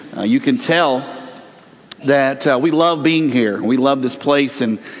You can tell that we love being here. We love this place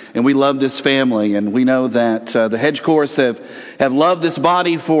and we love this family. And we know that the Hedge Course have loved this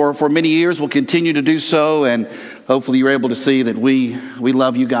body for many years, will continue to do so. And hopefully you're able to see that we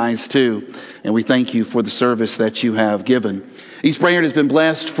love you guys too. And we thank you for the service that you have given. East Brainerd has been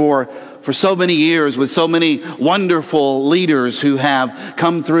blessed for so many years with so many wonderful leaders who have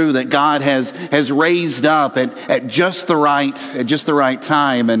come through that God has raised up at just the right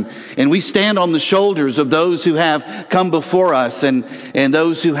time. And we stand on the shoulders of those who have come before us and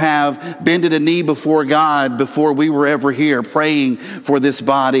those who have bended a knee before God before we were ever here praying for this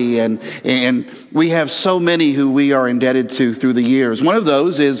body. And we have so many who we are indebted to through the years. One of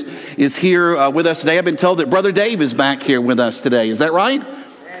those is here with us today. I've been told that Brother Dave is back here with us today. Is that right?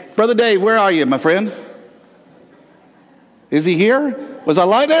 Brother Dave, where are you, my friend? Is he here? Was I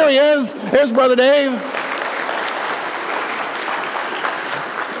lying? There he is. There's Brother Dave.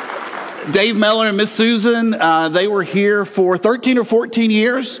 Dave Mellor and Miss Susan, they were here for 13 or 14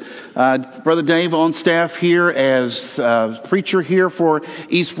 years. Brother Dave on staff here as preacher here for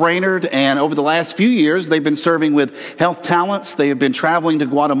East Brainerd. And over the last few years, they've been serving with Health Talents. They have been traveling to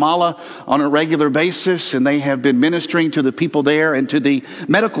Guatemala on a regular basis, and they have been ministering to the people there and to the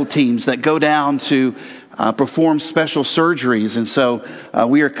medical teams that go down to perform special surgeries. And so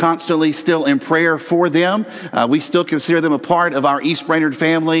we are constantly still in prayer for them. We still consider them a part of our East Brainerd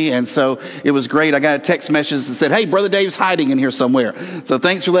family. And so it was great. I got a text message that said, "Hey, Brother Dave's hiding in here somewhere." So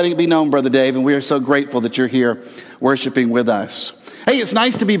thanks for letting it be known, Brother Dave. And we are so grateful that you're here worshiping with us. Hey, it's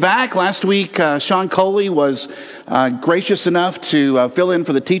nice to be back. Last week, Sean Coley was gracious enough to fill in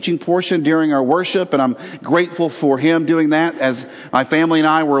for the teaching portion during our worship, and I'm grateful for him doing that as my family and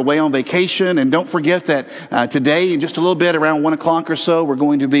I were away on vacation. And don't forget that today, in just a little bit, around 1 o'clock or so, we're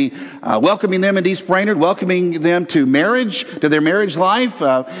going to be welcoming them into East Brainerd, welcoming them to their marriage life,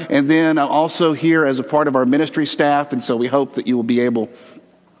 and then also here as a part of our ministry staff. And so we hope that you will be able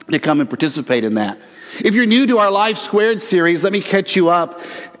to come and participate in that. If you're new to our Life Squared series, let me catch you up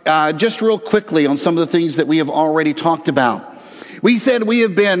just real quickly on some of the things that we have already talked about. We said we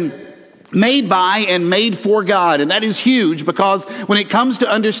have been made by and made for God, and that is huge because when it comes to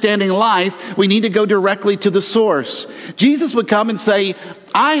understanding life, we need to go directly to the source. Jesus would come and say,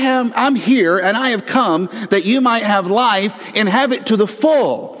 I'm here and I have come that you might have life and have it to the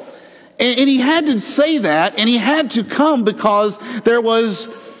full. And he had to say that, and he had to come because there was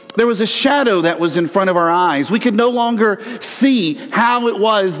a shadow that was in front of our eyes. We could no longer see how it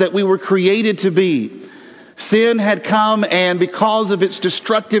was that we were created to be. Sin had come, and because of its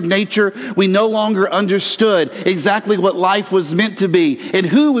destructive nature, we no longer understood exactly what life was meant to be and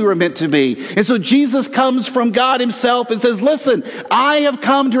who we were meant to be. And so Jesus comes from God himself and says, "Listen, I have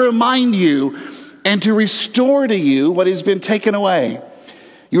come to remind you and to restore to you what has been taken away.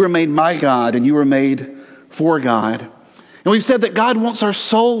 You were made by God, and you were made for God." And we've said that God wants our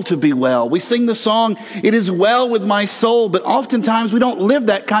soul to be well. We sing the song, "It is well with my soul," but oftentimes we don't live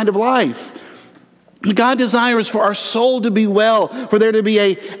that kind of life. God desires for our soul to be well, for there to be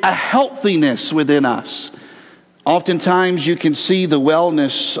a healthiness within us. Oftentimes you can see the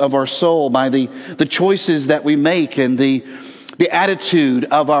wellness of our soul by the choices that we make and the attitude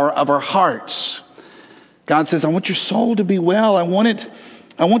of our hearts. God says, "I want your soul to be well. I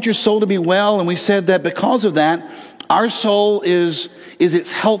want your soul to be well." And we said that because of that, our soul is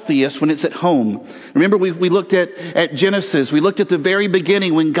its healthiest when it's at home. Remember, we looked at Genesis. We looked at the very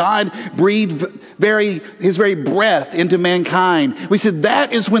beginning when God breathed his very breath into mankind. We said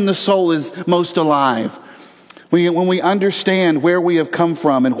that is when the soul is most alive. When we understand where we have come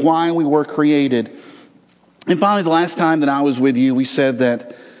from and why we were created. And finally, the last time that I was with you, we said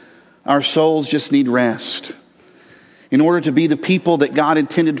that our souls just need rest. In order to be the people that God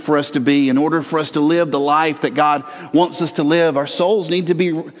intended for us to be, in order for us to live the life that God wants us to live, our souls need to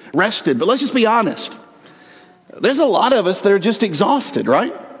be rested. But let's just be honest. There's a lot of us that are just exhausted,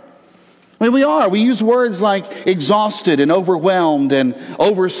 right? I mean, we are. We use words like exhausted and overwhelmed and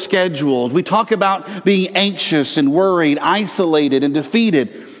overscheduled. We talk about being anxious and worried, isolated and defeated.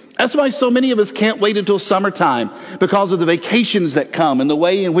 That's why so many of us can't wait until summertime because of the vacations that come and the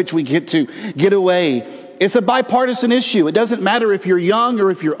way in which we get to get away. It's a bipartisan issue. It doesn't matter if you're young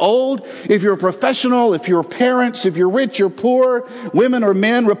or if you're old, if you're a professional, if you're parents, if you're rich or poor, women or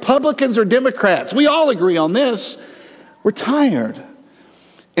men, Republicans or Democrats. We all agree on this. We're tired.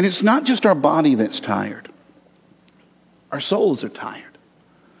 And it's not just our body that's tired. Our souls are tired.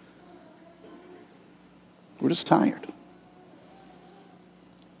 We're just tired.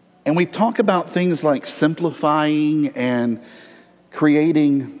 And we talk about things like simplifying and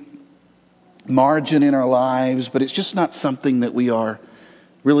creating margin in our lives, but it's just not something that we are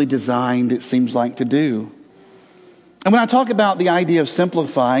really designed, it seems like, to do. And when I talk about the idea of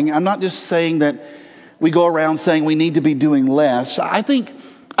simplifying, I'm not just saying that we go around saying we need to be doing less. I think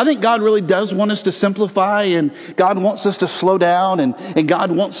God really does want us to simplify, and God wants us to slow down, and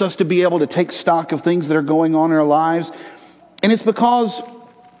God wants us to be able to take stock of things that are going on in our lives. And it's because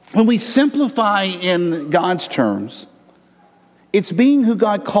when we simplify in God's terms, it's being who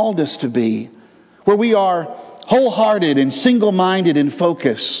God called us to be, where we are wholehearted and single-minded in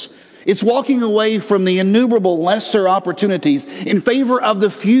focus. It's walking away from the innumerable lesser opportunities in favor of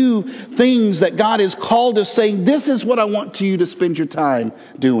the few things that God has called us, saying, this is what I want you to spend your time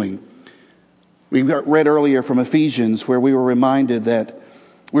doing. We read earlier from Ephesians where we were reminded that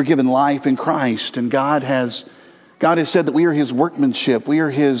we're given life in Christ, and God has said that we are His workmanship. We are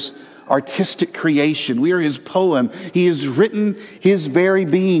His artistic creation. We are His poem. He has written His very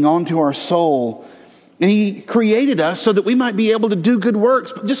being onto our soul. And He created us so that we might be able to do good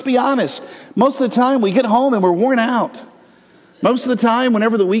works. But just be honest, most of the time we get home and we're worn out. Most of the time,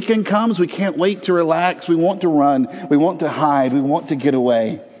 whenever the weekend comes, we can't wait to relax. We want to run. We want to hide. We want to get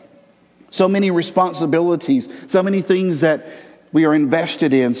away. So many responsibilities, so many things that we are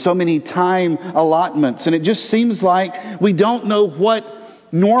invested in, so many time allotments. And it just seems like we don't know what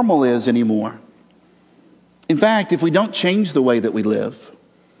normal is anymore. In fact, if we don't change the way that we live,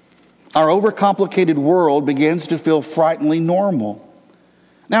 our overcomplicated world begins to feel frighteningly normal.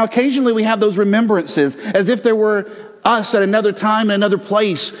 Now, occasionally we have those remembrances as if there were us at another time, in another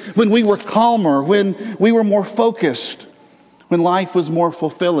place, when we were calmer, when we were more focused, when life was more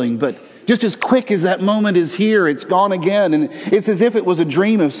fulfilling. But just as quick as that moment is here, it's gone again, and it's as if it was a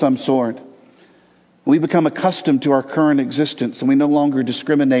dream of some sort. We become accustomed to our current existence, and we no longer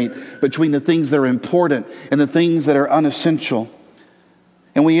discriminate between the things that are important and the things that are unessential.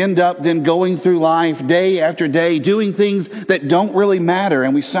 And we end up then going through life day after day, doing things that don't really matter,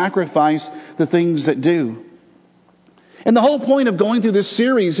 and we sacrifice the things that do. And the whole point of going through this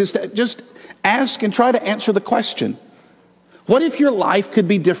series is to just ask and try to answer the question, what if your life could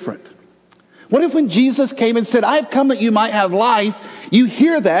be different? What if when Jesus came and said, I've come that you might have life, you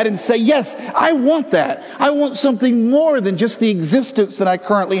hear that and say, yes, I want that. I want something more than just the existence that I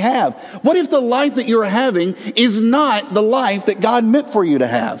currently have. What if the life that you're having is not the life that God meant for you to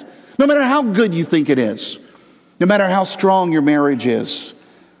have? No matter how good you think it is, no matter how strong your marriage is,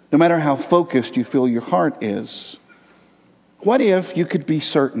 no matter how focused you feel your heart is, what if you could be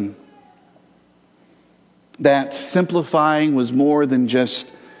certain that simplifying was more than just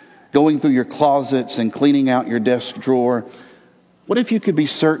going through your closets and cleaning out your desk drawer? What if you could be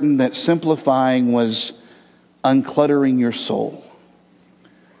certain that simplifying was uncluttering your soul?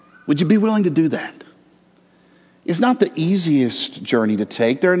 Would you be willing to do that? It's not the easiest journey to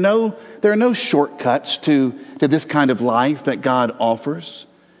take. There are no shortcuts to this kind of life that God offers.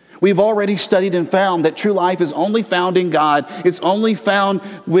 We've already studied and found that true life is only found in God. It's only found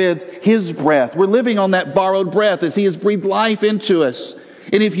with His breath. We're living on that borrowed breath as He has breathed life into us.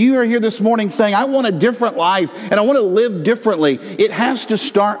 And if you are here this morning saying, I want a different life and I want to live differently, it has to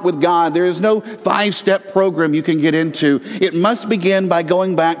start with God. There is no 5-step program you can get into. It must begin by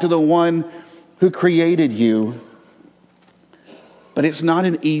going back to the one who created you. But it's not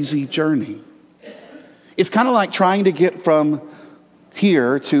an easy journey. It's kind of like trying to get from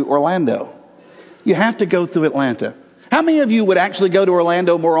here to Orlando. You have to go through Atlanta. How many of you would actually go to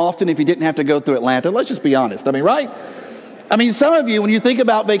Orlando more often if you didn't have to go through Atlanta? Let's just be honest. I mean, right? I mean, some of you, when you think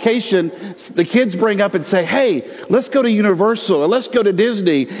about vacation, the kids bring up and say, hey, let's go to Universal or let's go to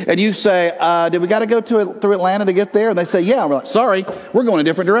Disney. And you say, did we got to go through Atlanta to get there? And they say, yeah. We're like, sorry, we're going a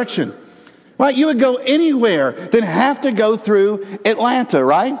different direction. Right? You would go anywhere than have to go through Atlanta,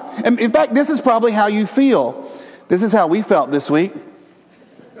 right? And in fact, this is probably how you feel. This is how we felt this week.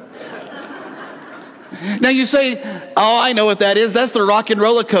 Now you say, oh, I know what that is. That's the Rock and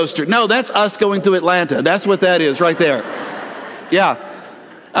Roller Coaster. No, that's us going through Atlanta. That's what that is right there. Yeah.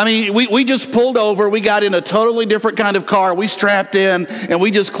 I mean, we just pulled over. We got in a totally different kind of car. We strapped in and we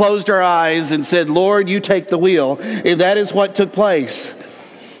just closed our eyes and said, Lord, you take the wheel. And that is what took place.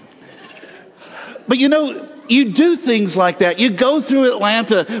 But you know, you do things like that. You go through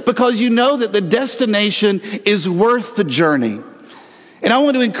Atlanta because you know that the destination is worth the journey. And I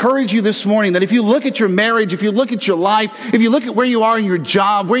want to encourage you this morning that if you look at your marriage, if you look at your life, if you look at where you are in your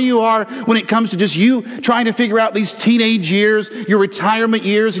job, where you are when it comes to just you trying to figure out these teenage years, your retirement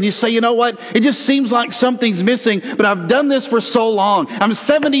years, and you say, you know what, it just seems like something's missing, but I've done this for so long. I'm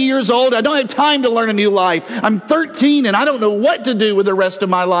 70 years old. I don't have time to learn a new life. I'm 13 and I don't know what to do with the rest of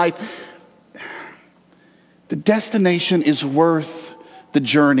my life. The destination is worth the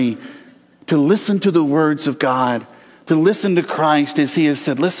journey to listen to the words of God to listen to Christ as he has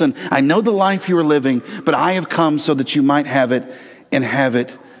said, listen, I know the life you are living, but I have come so that you might have it and have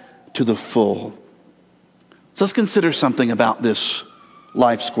it to the full. So let's consider something about this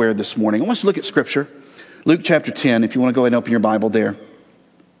life squared this morning. I want us to look at Scripture. Luke chapter 10, if you want to go ahead and open your Bible there.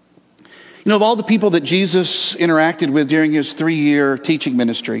 You know, of all the people that Jesus interacted with during his 3-year teaching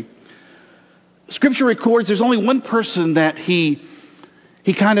ministry, Scripture records there's only one person that he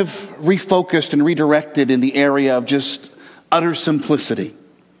kind of refocused and redirected in the area of just utter simplicity.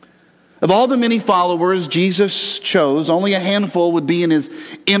 Of all the many followers Jesus chose, only a handful would be in his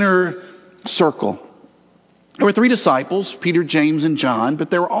inner circle. There were 3 disciples, Peter, James, and John,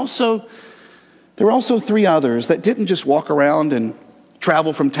 but there were also 3 others that didn't just walk around and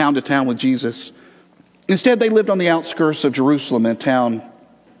travel from town to town with Jesus. Instead, they lived on the outskirts of Jerusalem in a town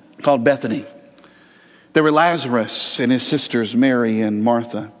called Bethany. There were Lazarus and his sisters, Mary and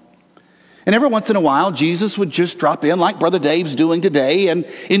Martha. And every once in a while, Jesus would just drop in like Brother Dave's doing today and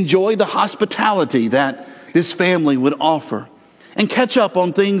enjoy the hospitality that this family would offer and catch up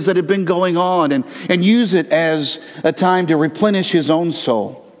on things that had been going on and use it as a time to replenish his own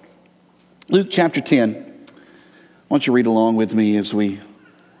soul. Luke chapter 10. Why don't you read along with me as we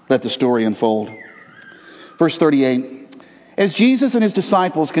let the story unfold. Verse 38. As Jesus and his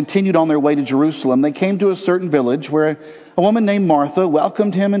disciples continued on their way to Jerusalem, they came to a certain village where a woman named Martha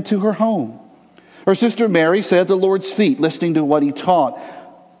welcomed him into her home. Her sister Mary sat at the Lord's feet, listening to what he taught.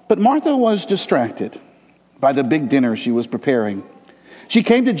 But Martha was distracted by the big dinner she was preparing. She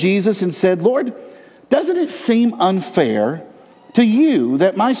came to Jesus and said, Lord, doesn't it seem unfair to you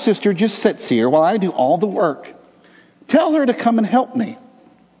that my sister just sits here while I do all the work? Tell her to come and help me.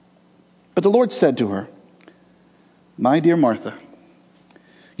 But the Lord said to her, my dear Martha,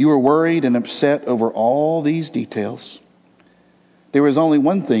 you are worried and upset over all these details. There is only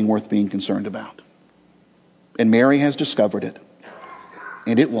one thing worth being concerned about, and Mary has discovered it,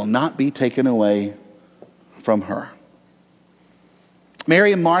 and it will not be taken away from her.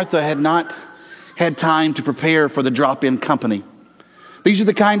 Mary and Martha had not had time to prepare for the drop-in company. These are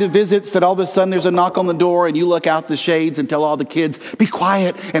the kind of visits that all of a sudden there's a knock on the door and you look out the shades and tell all the kids, be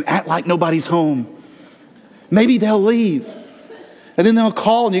quiet and act like nobody's home. Maybe they'll leave. And then they'll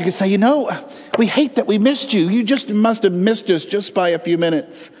call and you can say, you know, we hate that we missed you. You just must have missed us just by a few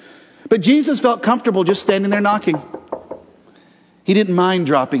minutes. But Jesus felt comfortable just standing there knocking. He didn't mind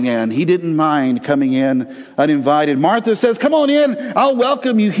dropping in. He didn't mind coming in uninvited. Martha says, come on in. I'll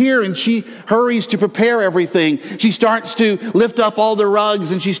welcome you here. And she hurries to prepare everything. She starts to lift up all the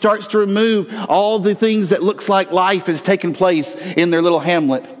rugs and she starts to remove all the things that looks like life has taken place in their little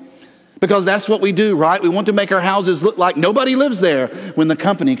hamlet. Because that's what we do, right? We want to make our houses look like nobody lives there when the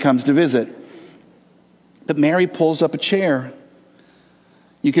company comes to visit. But Mary pulls up a chair.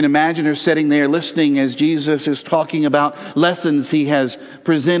 You can imagine her sitting there listening as Jesus is talking about lessons he has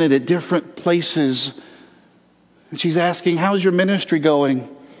presented at different places. And she's asking, how's your ministry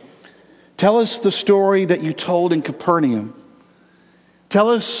going? Tell us the story that you told in Capernaum. Tell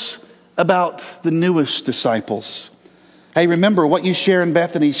us about the newest disciples. Hey, remember, what you share in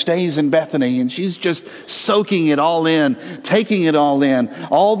Bethany stays in Bethany. And she's just soaking it all in, taking it all in.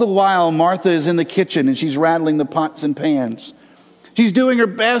 All the while, Martha is in the kitchen and she's rattling the pots and pans. She's doing her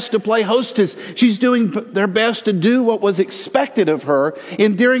best to play hostess. She's doing their best to do what was expected of her.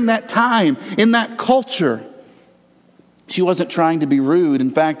 And during that time, in that culture, she wasn't trying to be rude.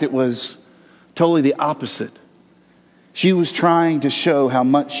 In fact, it was totally the opposite. She was trying to show how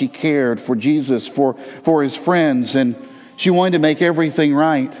much she cared for Jesus, for his friends, and she wanted to make everything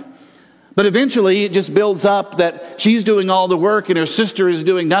right. But eventually it just builds up that she's doing all the work and her sister is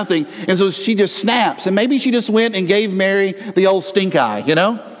doing nothing. And so she just snaps. And maybe she just went and gave Mary the old stink eye, you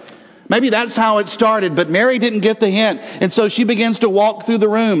know? Maybe that's how it started, but Mary didn't get the hint. And so she begins to walk through the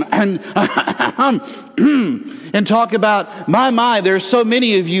room and, and talk about, my, there's so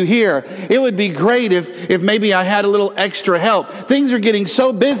many of you here. It would be great if maybe I had a little extra help. Things are getting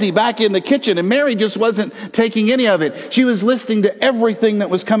so busy back in the kitchen, and Mary just wasn't taking any of it. She was listening to everything that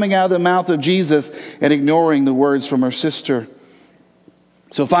was coming out of the mouth of Jesus and ignoring the words from her sister.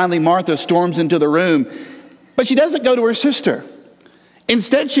 So finally, Martha storms into the room, but she doesn't go to her sister.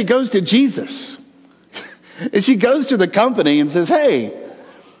 Instead, she goes to Jesus. And she goes to the company and says, hey,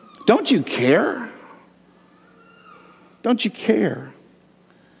 don't you care? Don't you care?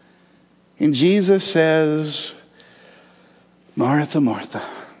 And Jesus says, Martha, Martha.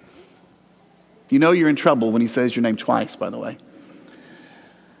 You know you're in trouble when he says your name twice, by the way.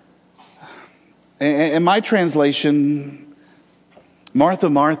 In my translation, Martha,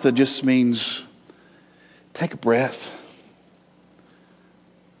 Martha just means take a breath.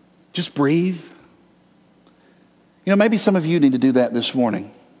 Just breathe. Maybe some of you need to do that this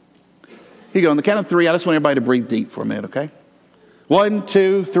morning. Here you go. On the count of three, I just want everybody to breathe deep for a minute, okay? 1,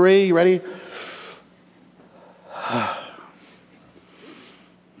 2, 3, ready?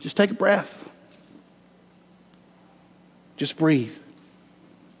 Just take a breath. Just breathe.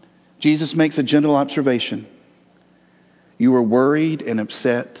 Jesus makes a gentle observation. You are worried and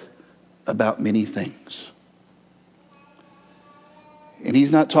upset about many things. And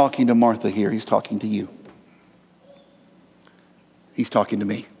he's not talking to Martha here. He's talking to you. He's talking to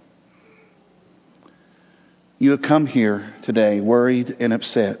me. You have come here today worried and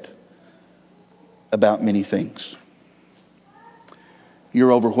upset about many things.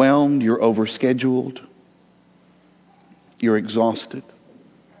 You're overwhelmed. You're overscheduled. You're exhausted.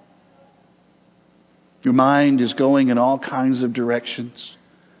 Your mind is going in all kinds of directions.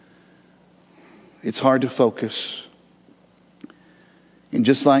 It's hard to focus. And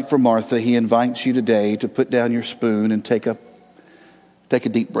just like for Martha, he invites you today to put down your spoon and take a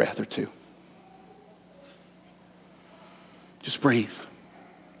deep breath or two. Just breathe.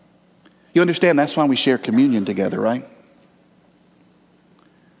 You understand that's why we share communion together, right?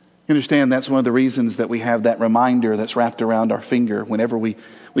 You understand that's one of the reasons that we have that reminder that's wrapped around our finger whenever we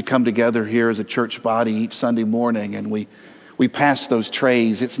come together here as a church body each Sunday morning and we pass those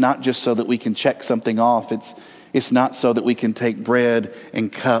trays. It's not just so that we can check something off. It's not so that we can take bread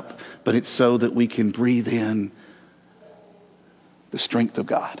and cup, but it's so that we can breathe in the strength of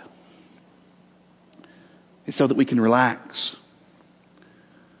God. It's so that we can relax.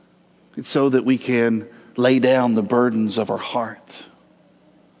 It's so that we can lay down the burdens of our heart.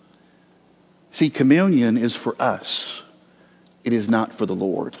 See, communion is for us. It is not for the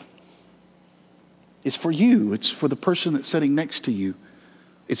Lord. It's for you. It's for the person that's sitting next to you.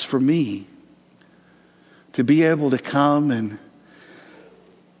 It's for me to be able to come and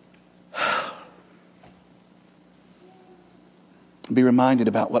be reminded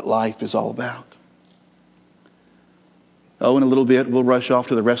about what life is all about. Oh, in a little bit, we'll rush off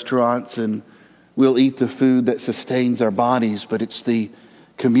to the restaurants and we'll eat the food that sustains our bodies, but it's the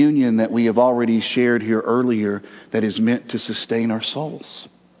communion that we have already shared here earlier that is meant to sustain our souls.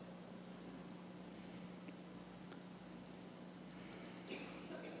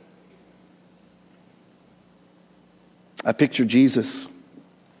 I picture Jesus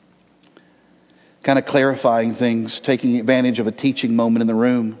kind of clarifying things, taking advantage of a teaching moment in the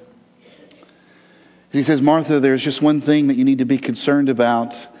room. He says, Martha, there's just one thing that you need to be concerned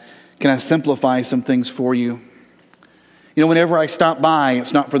about. Can I simplify some things for you? Whenever I stop by,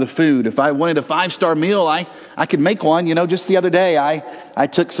 it's not for the food. If I wanted a 5-star meal, I could make one. Just the other day, I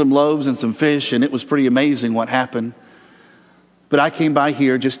took some loaves and some fish, and it was pretty amazing what happened. But I came by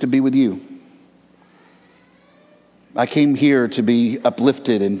here just to be with you. I came here to be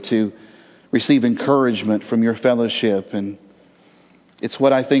uplifted and to receive encouragement from your fellowship. And it's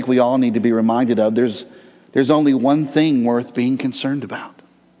what I think we all need to be reminded of. There's only one thing worth being concerned about.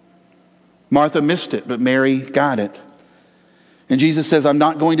 Martha missed it, but Mary got it. And Jesus says, I'm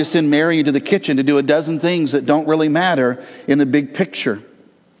not going to send Mary into the kitchen to do a dozen things that don't really matter in the big picture.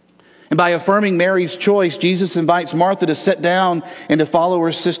 And by affirming Mary's choice, Jesus invites Martha to sit down and to follow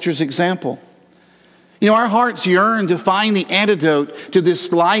her sister's example. Our hearts yearn to find the antidote to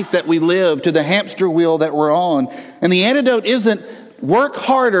this life that we live, to the hamster wheel that we're on. And the antidote isn't work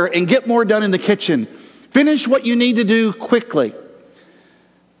harder and get more done in the kitchen. Finish what you need to do quickly.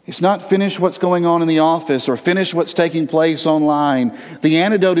 It's not finish what's going on in the office or finish what's taking place online. The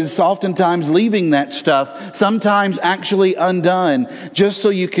antidote is oftentimes leaving that stuff, sometimes actually undone, just so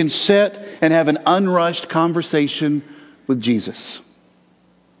you can sit and have an unrushed conversation with Jesus.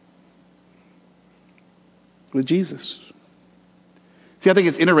 With Jesus. See, I think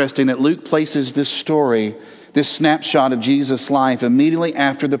it's interesting that Luke places this story, this snapshot of Jesus' life, immediately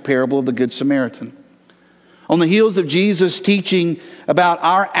after the parable of the Good Samaritan. On the heels of Jesus teaching about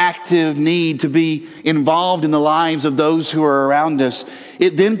our active need to be involved in the lives of those who are around us,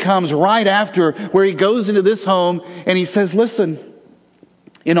 it then comes right after where he goes into this home and he says, listen,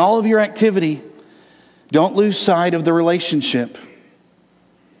 in all of your activity, don't lose sight of the relationship.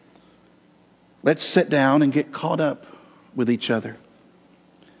 Let's sit down and get caught up with each other.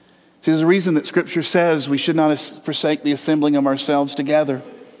 See, there's a reason that Scripture says we should not forsake the assembling of ourselves together.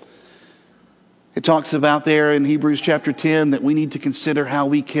 It talks about there in Hebrews chapter 10 that we need to consider how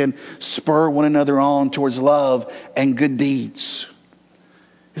we can spur one another on towards love and good deeds.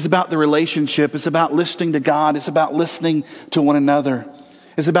 It's about the relationship. It's about listening to God. It's about listening to one another.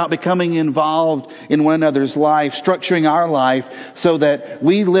 It's about becoming involved in one another's life, structuring our life so that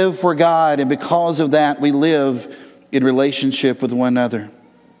we live for God, and because of that, we live in relationship with one another.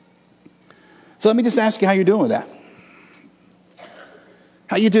 So let me just ask you how you're doing with that.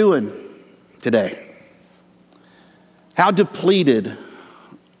 How you doing today? How depleted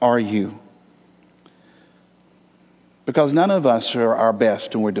are you? Because none of us are our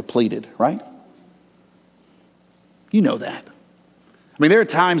best when we're depleted, right? You know that. I mean, there are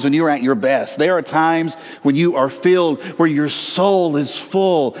times when you're at your best. There are times when you are filled, where your soul is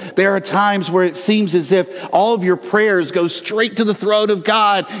full. There are times where it seems as if all of your prayers go straight to the throat of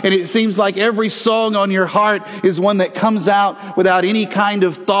God, and it seems like every song on your heart is one that comes out without any kind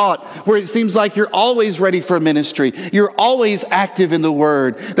of thought, where it seems like you're always ready for ministry. You're always active in the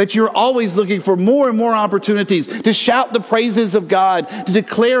Word, that you're always looking for more and more opportunities to shout the praises of God, to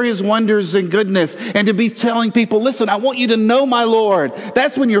declare His wonders and goodness, and to be telling people, listen, I want you to know my Lord.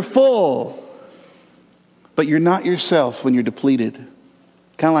 That's when you're full. But you're not yourself when you're depleted.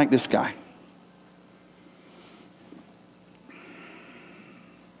 Kind of like this guy.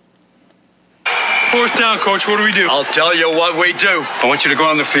 Fourth down, Coach. What do we do? I'll tell you what we do. I want you to go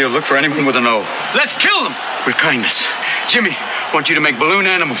on the field. Look for anyone with an O. Let's kill them with kindness. Jimmy, I want you to make balloon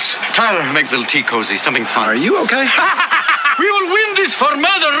animals. Tyler, make little tea cozies. Something fun. Are you okay? We will win this for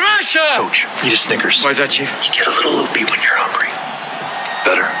Mother Russia! Coach, need a Snickers. Why is that, Chief? You get a little loopy when you're hungry.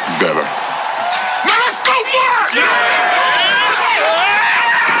 Better. Now let's go for it!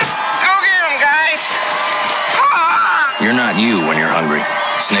 Go get him, guys! You're not you when you're hungry.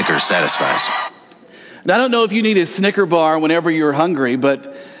 Snickers satisfies. Now, I don't know if you need a Snicker bar whenever you're hungry,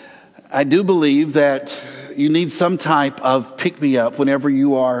 but I do believe that you need some type of pick-me-up whenever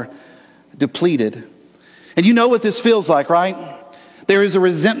you are depleted. And you know what this feels like, right? There is a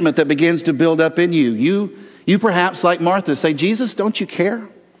resentment that begins to build up in you. You perhaps, like Martha, say, Jesus, don't you care?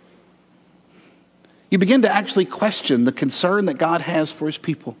 You begin to actually question the concern that God has for His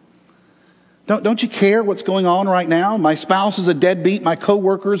people. Don't you care what's going on right now? My spouse is a deadbeat. My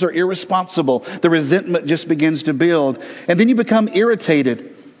coworkers are irresponsible. The resentment just begins to build. And then you become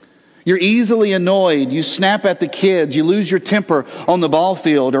irritated. You're easily annoyed. You snap at the kids. You lose your temper on the ball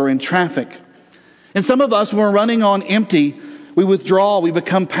field or in traffic. And some of us, when we're running on empty, we withdraw, we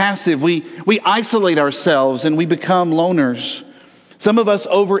become passive, we isolate ourselves, and we become loners. Some of us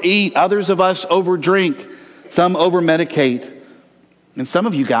overeat, others of us overdrink, some overmedicate. And some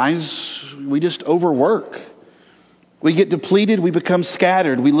of you guys, we just overwork. We get depleted, we become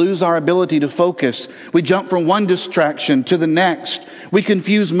scattered, we lose our ability to focus. We jump from one distraction to the next. We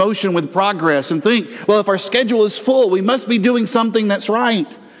confuse motion with progress and think, well, if our schedule is full, we must be doing something that's right.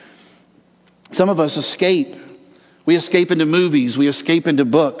 Some of us escape. We escape into movies. We escape into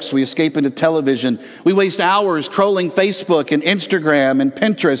books. We escape into television. We waste hours trolling Facebook and Instagram and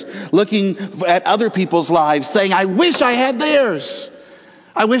Pinterest, looking at other people's lives, saying, I wish I had theirs.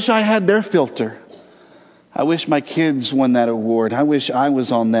 I wish I had their filter. I wish my kids won that award. I wish I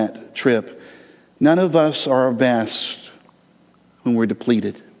was on that trip. None of us are our best when we're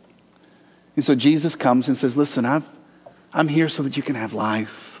depleted. And so Jesus comes and says, listen, I'm here so that you can have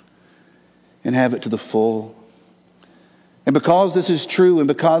life and have it to the full. And because this is true and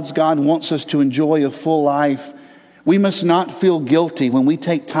because God wants us to enjoy a full life, we must not feel guilty when we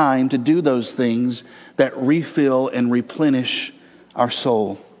take time to do those things that refill and replenish our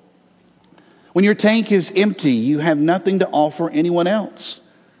soul. When your tank is empty, you have nothing to offer anyone else.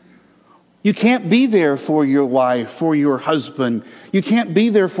 You can't be there for your wife, for your husband. You can't be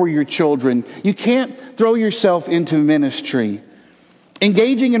there for your children. You can't throw yourself into ministry.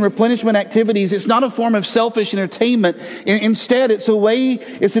 Engaging in replenishment activities, it's not a form of selfish entertainment. Instead, it's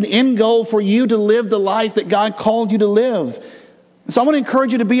an end goal for you to live the life that God called you to live. So I want to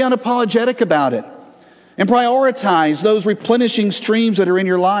encourage you to be unapologetic about it and prioritize those replenishing streams that are in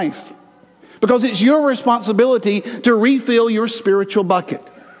your life, because it's your responsibility to refill your spiritual bucket.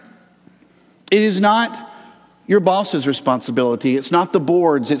 It is not your boss's responsibility. It's not the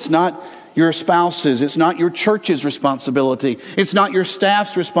board's. It's not your spouse's. It's not your church's responsibility. It's not your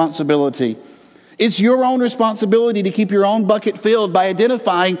staff's responsibility. It's your own responsibility to keep your own bucket filled by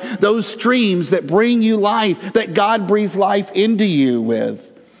identifying those streams that bring you life, that God breathes life into you with.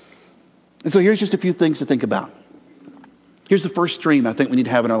 And so here's just a few things to think about. Here's the first stream I think we need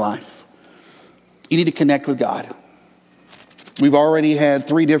to have in our life. You need to connect with God. We've already had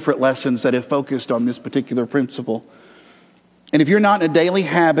 3 different lessons that have focused on this particular principle. And if you're not in a daily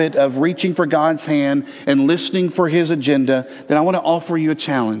habit of reaching for God's hand and listening for His agenda, then I want to offer you a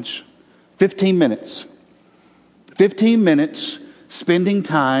challenge. 15 minutes. 15 minutes spending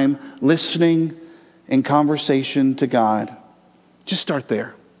time listening in conversation to God. Just start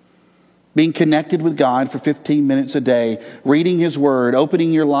there. Being connected with God for 15 minutes a day, reading His Word,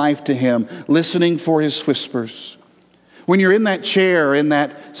 opening your life to Him, listening for His whispers. When you're in that chair, in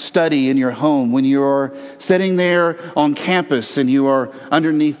that study in your home, when you're sitting there on campus and you are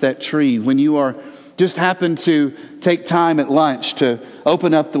underneath that tree, when you are just happen to take time at lunch to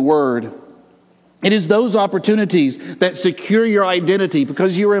open up the Word, it is those opportunities that secure your identity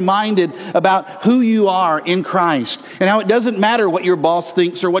because you're reminded about who you are in Christ and how it doesn't matter what your boss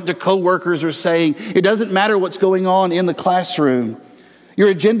thinks or what the coworkers are saying. It doesn't matter what's going on in the classroom. Your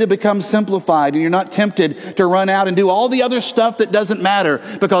agenda becomes simplified and you're not tempted to run out and do all the other stuff that doesn't matter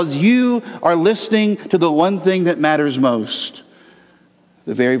because you are listening to the one thing that matters most,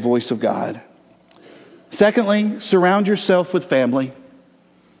 the very voice of God. Secondly, surround yourself with family.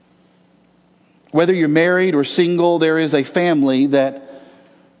 Whether you're married or single, there is a family that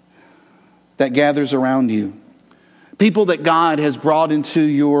gathers around you. People that God has brought into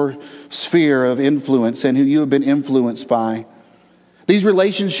your sphere of influence and who you have been influenced by. These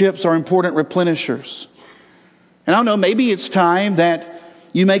relationships are important replenishers. And I don't know, maybe it's time that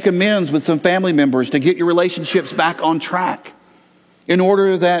you make amends with some family members to get your relationships back on track in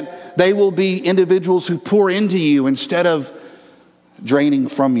order that they will be individuals who pour into you instead of draining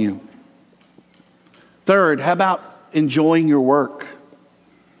from you. Third, how about enjoying your work?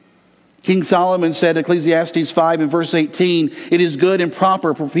 King Solomon said, Ecclesiastes 5 and verse 18, it is good and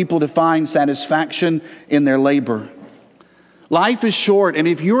proper for people to find satisfaction in their labor. Life is short, and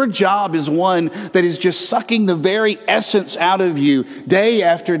if your job is one that is just sucking the very essence out of you day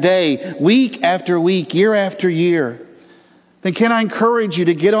after day, week after week, year after year, then can I encourage you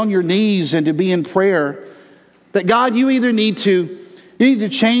to get on your knees and to be in prayer that God, you either need to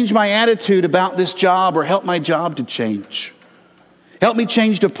change my attitude about this job or help my job to change. Help me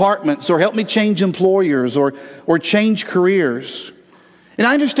change departments or help me change employers or change careers. And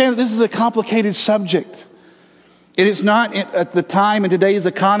I understand that this is a complicated subject. It is not at the time in today's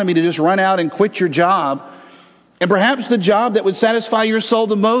economy to just run out and quit your job. And perhaps the job that would satisfy your soul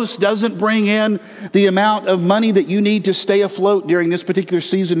the most doesn't bring in the amount of money that you need to stay afloat during this particular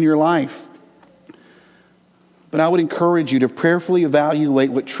season in your life. But I would encourage you to prayerfully evaluate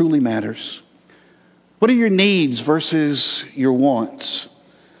what truly matters. What are your needs versus your wants?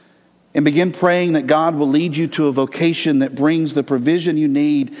 And begin praying that God will lead you to a vocation that brings the provision you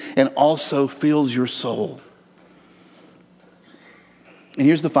need and also fills your soul. And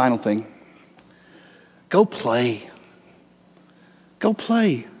here's the final thing. Go play. Go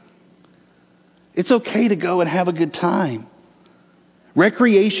play. It's okay to go and have a good time.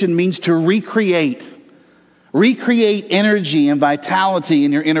 Recreation means to recreate. Recreate energy and vitality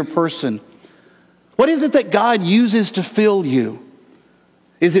in your inner person. What is it that God uses to fill you?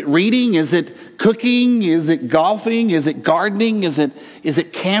 Is it reading? Is it cooking? Is it golfing? Is it gardening? Is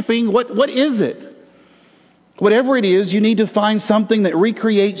it camping? What is it? Whatever it is, you need to find something that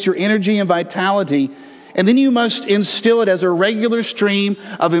recreates your energy and vitality, and then you must instill it as a regular stream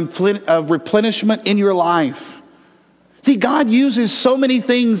of replenishment in your life. See, God uses so many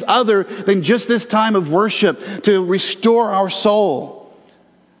things other than just this time of worship to restore our soul.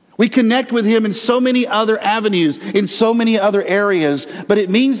 We connect with Him in so many other avenues, in so many other areas, but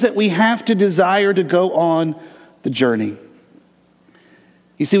it means that we have to desire to go on the journey.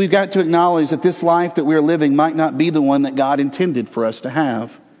 You see, we've got to acknowledge that this life that we're living might not be the one that God intended for us to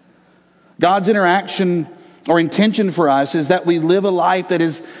have. God's interaction or intention for us is that we live a life that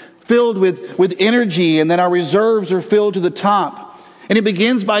is filled with energy and that our reserves are filled to the top. And it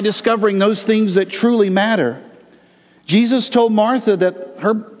begins by discovering those things that truly matter. Jesus told Martha that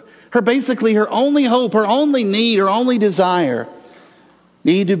her only hope, her only need, her only desire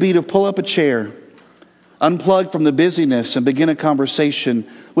needed to be to pull up a chair, unplug from the busyness and begin a conversation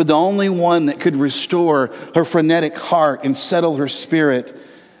with the only one that could restore her frenetic heart and settle her spirit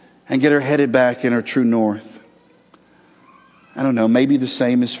and get her headed back in her true north. I don't know, maybe the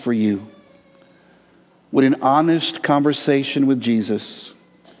same is for you. Would an honest conversation with Jesus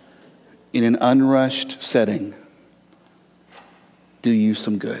in an unrushed setting do you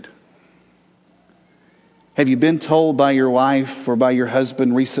some good? Have you been told by your wife or by your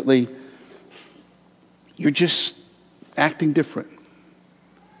husband recently, you're just acting different.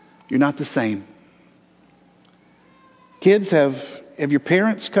 You're not the same. Kids, have your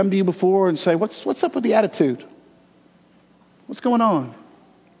parents come to you before and say, what's up with the attitude? What's going on?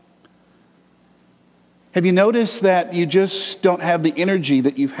 Have you noticed that you just don't have the energy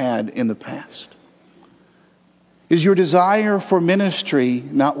that you've had in the past? Is your desire for ministry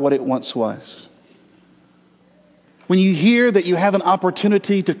not what it once was? When you hear that you have an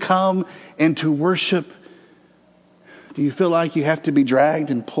opportunity to come and to worship, do you feel like you have to be dragged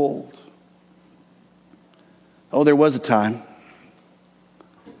and pulled? Oh, there was a time.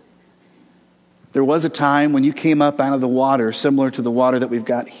 There was a time when you came up out of the water, similar to the water that we've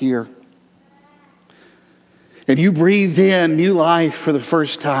got here. And you breathed in new life for the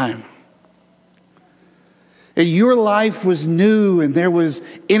first time. And your life was new, and there was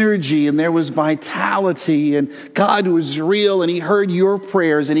energy, and there was vitality, and God was real, and He heard your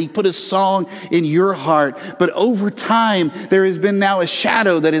prayers, and He put a song in your heart. But over time, there has been now a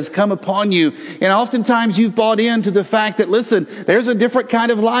shadow that has come upon you. And oftentimes you've bought into the fact that, listen, there's a different kind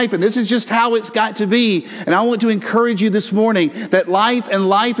of life, and this is just how it's got to be. And I want to encourage you this morning that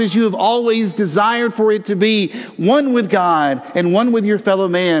life as you have always desired for it to be, one with God and one with your fellow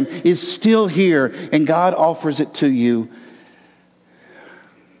man, is still here, and God offers it to you.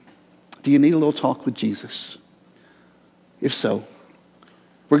 Do you need a little talk with Jesus? If so,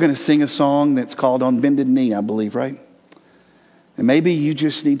 we're going to sing a song that's called On Bended Knee, I believe, right? And maybe you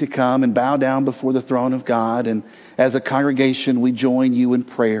just need to come and bow down before the throne of God, and as a congregation, we join you in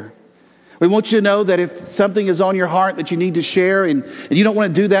prayer. We want you to know that if something is on your heart that you need to share, and you don't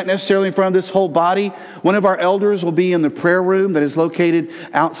want to do that necessarily in front of this whole body, one of our elders will be in the prayer room that is located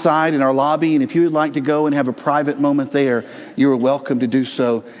outside in our lobby. And if you would like to go and have a private moment there, you are welcome to do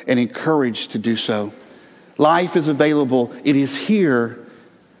so and encouraged to do so. Life is available. It is here.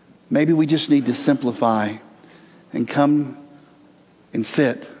 Maybe we just need to simplify and come and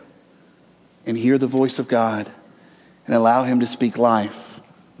sit and hear the voice of God and allow Him to speak life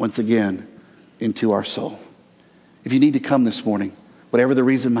once again into our soul. If you need to come this morning, whatever the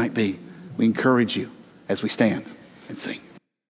reason might be, we encourage you as we stand and sing.